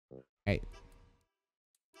Hey.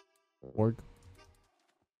 Org.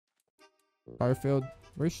 Garfield,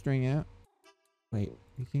 where's String at? Wait,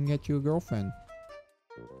 we can get you a girlfriend.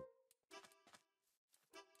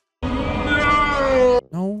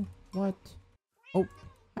 No? What? Oh,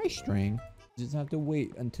 hi String. Just have to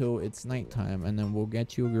wait until it's nighttime and then we'll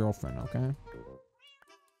get you a girlfriend, okay?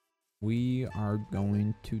 We are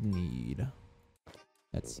going to need...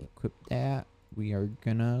 Let's equip that. We are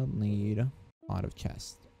gonna need a lot of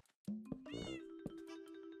chests.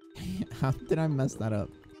 How did I mess that up?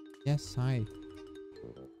 Yes, hi.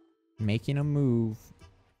 Making a move.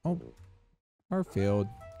 Oh, Garfield,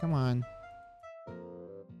 come on.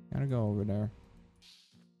 Gotta go over there.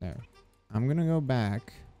 There. I'm gonna go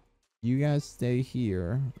back. You guys stay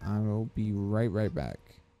here. I will be right back.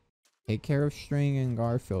 Take care of String and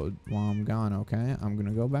Garfield while I'm gone, okay? I'm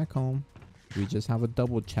gonna go back home. We just have a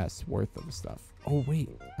double chest worth of stuff. Oh, wait.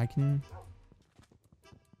 I can...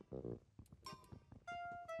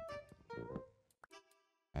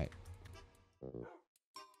 Alright.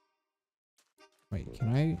 Wait, can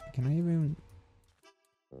I even...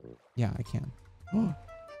 Yeah, I can. Oh,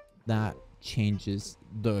 that changes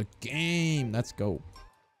the game. Let's go.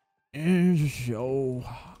 And so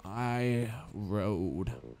I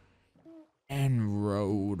rode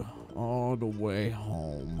all the way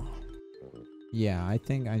home. Yeah, I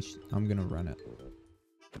think I'm gonna run it.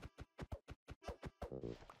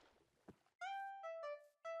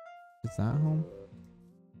 Is that home?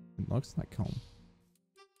 It looks like home.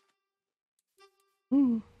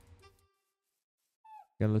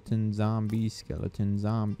 Skeleton zombie, skeleton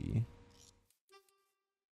zombie.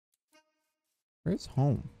 Where's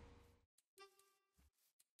home?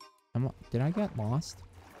 Did I get lost?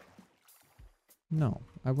 No,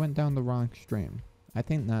 I went down the wrong stream. I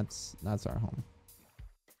think that's our home.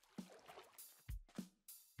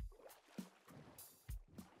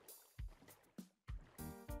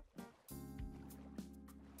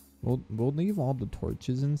 We'll leave all the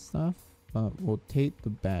torches and stuff, but we'll take the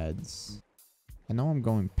beds. I know I'm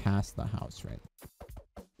going past the house, right?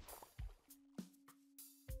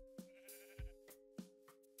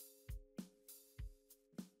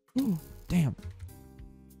 Damn.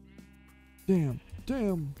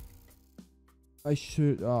 I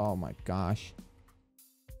should... Oh my gosh.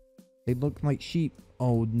 They look like sheep.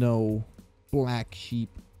 Oh no. Black sheep.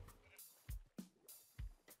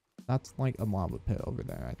 That's like a lava pit over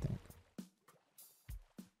there, I think.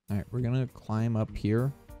 Alright, we're gonna climb up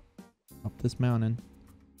here. Up this mountain.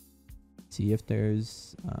 See if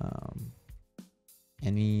there's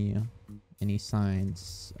any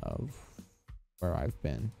signs of where I've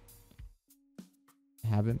been. I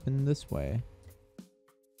haven't been this way.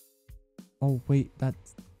 Oh wait,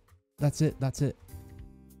 that's it.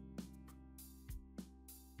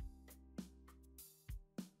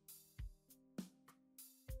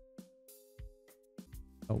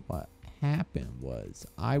 So what happened was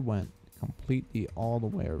I went completely all the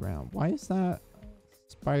way around. Why is that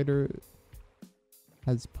spider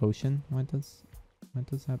has potion? Why does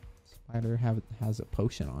that spider has a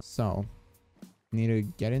potion on? So need to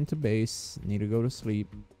get into base, need to go to sleep.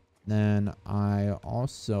 Then I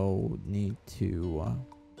also need to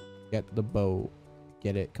get the boat,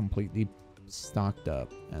 get it completely stocked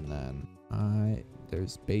up, and then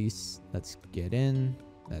there's base. Let's get in,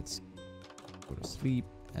 let's go to sleep,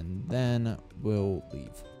 and then we'll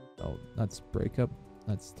leave. So let's break up,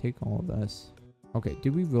 let's take all of this. Okay,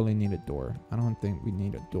 do we really need a door? I don't think we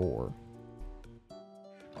need a door.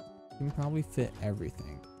 We can probably fit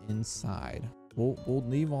everything inside. We'll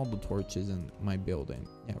leave all the torches in my building.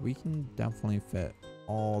 Yeah, we can definitely fit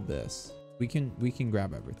all this. We can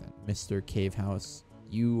grab everything. Mr. Cave House,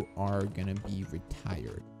 you are gonna be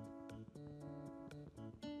retired.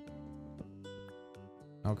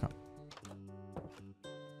 Okay.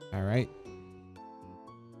 All right.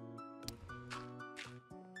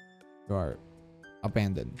 You are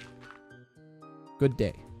abandoned. Good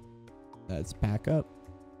day. Let's pack up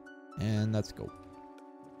and let's go.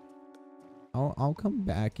 I'll come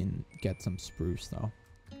back and get some spruce though.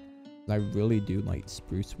 I really do like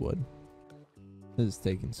spruce wood. This is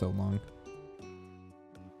taking so long.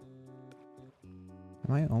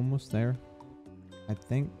 Am I almost there? I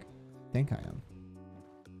think I am.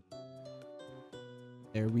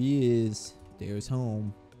 There he is. There's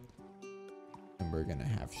home. And we're gonna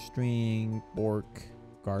have String, Bork,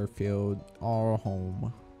 Garfield, all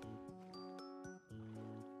home.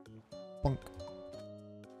 Bonk.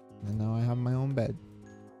 And now I have my own bed.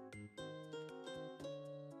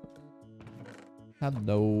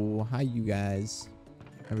 Hello. Hi, you guys.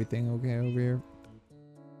 Everything okay over here?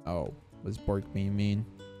 Oh, was Bork being mean?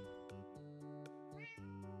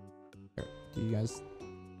 Do you guys?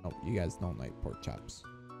 Oh, you guys don't like pork chops.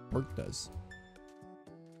 Pork does.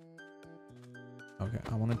 Okay,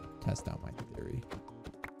 I want to test out my theory.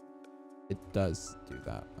 It does do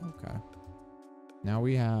that. Okay. Now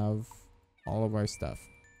we have all of our stuff.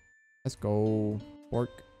 Let's go.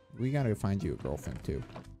 Pork. We gotta find you a girlfriend too.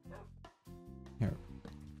 Here.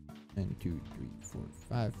 1, 2, 3, 4,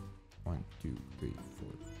 5. 1, 2, 3, 4,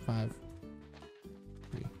 5.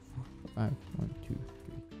 3, 4, 5. 1, 2, 3,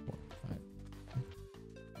 4, 5.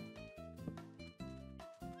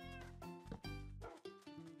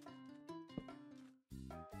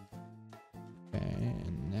 Okay,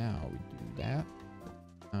 and now we do that.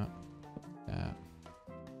 That.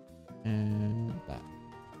 And that.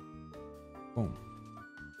 Boom.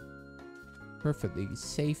 Perfectly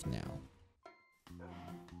safe now.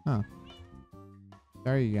 Huh.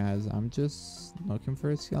 Sorry you guys, I'm just looking for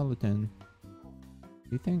a skeleton.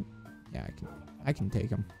 You think? Yeah, I can take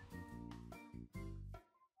him.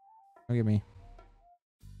 Look at me.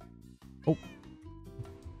 Oh.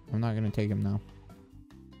 I'm not gonna take him now.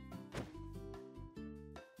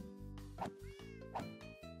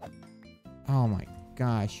 Oh my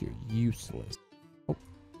gosh, you're useless. Oh,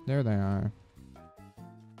 there they are.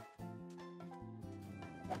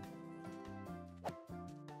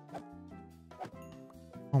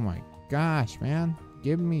 Oh my gosh, man.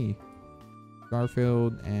 Give me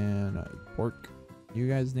Garfield and Pork. You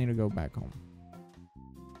guys need to go back home.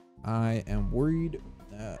 I am worried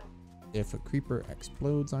that if a creeper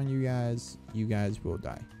explodes on you guys will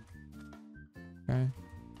die. Okay?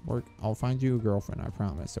 Pork, I'll find you a girlfriend, I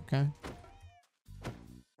promise, okay?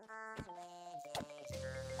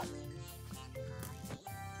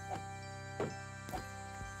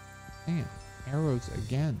 Damn, arrows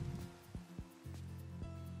again.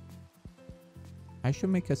 I should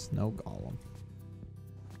make a snow golem.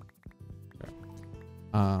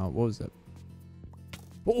 What was it?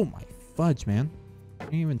 Oh my fudge, man. I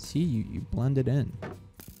didn't even see you. You blended in.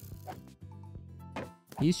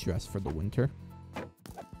 He's dressed for the winter.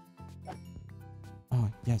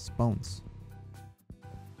 Oh, yes, bones.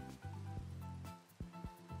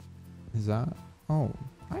 Is that? Oh,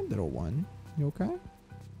 hi, little one. You okay?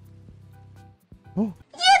 Oh.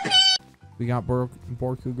 We got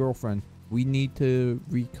Borku girlfriend. We need to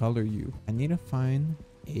recolor you. I need to find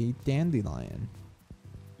a dandelion.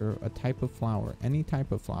 Or a type of flower. Any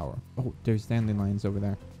type of flower. Oh, there's dandelions over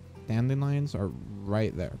there. Dandelions are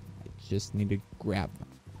right there. I just need to grab them.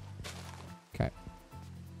 Okay.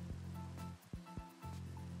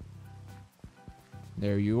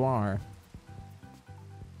 There you are.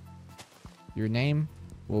 Your name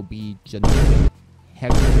will be Janine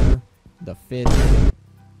Hector the 5th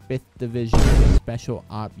Division Special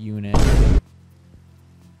Op Unit.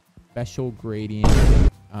 Special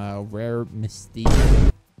Gradient. Rare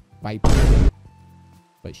Mystique. Viper.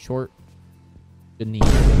 But short.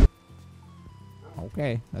 Janine.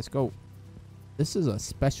 Okay, let's go. This is a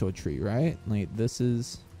special tree, right? Like, this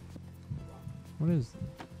is... What is...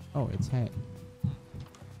 Oh, it's hay.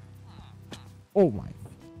 Oh my...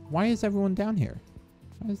 Why is everyone down here?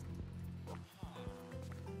 Why is...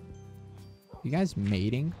 You guys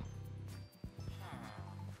mating?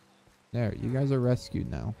 There, you guys are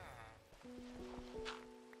rescued now.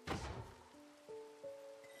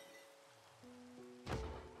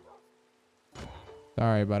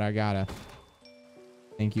 Sorry, but I gotta.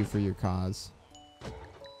 Thank you for your cause.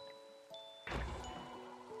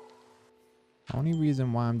 The only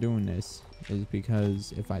reason why I'm doing this is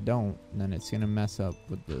because if I don't, then it's gonna mess up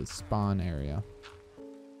with the spawn area.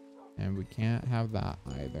 And we can't have that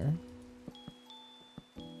either.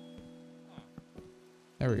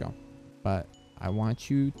 There we go. But I want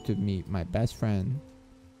you to meet my best friend.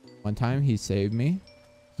 One time he saved me.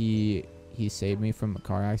 He saved me from a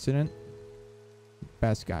car accident.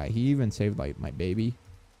 Best guy. He even saved like my baby.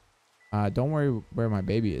 Don't worry where my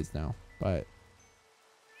baby is now, but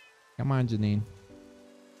come on, Janine.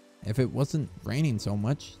 If it wasn't raining so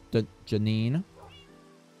much, Janine,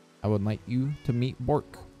 I would like you to meet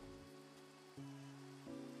Bork.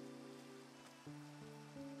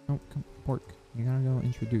 Oh, come, Bork. You gotta go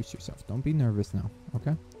introduce yourself. Don't be nervous now,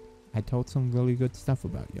 okay? I told some really good stuff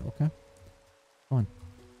about you, okay? Come on.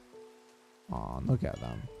 Aw, look at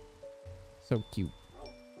them. So cute.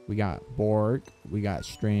 We got Bork, we got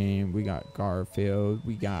Stream, we got Garfield,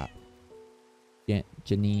 we got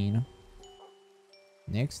Janine.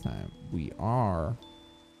 Next time, we are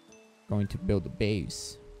going to build a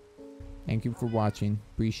base. Thank you for watching.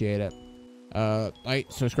 Appreciate it. Like,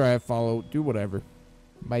 subscribe, follow, do whatever.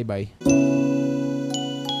 Bye-bye.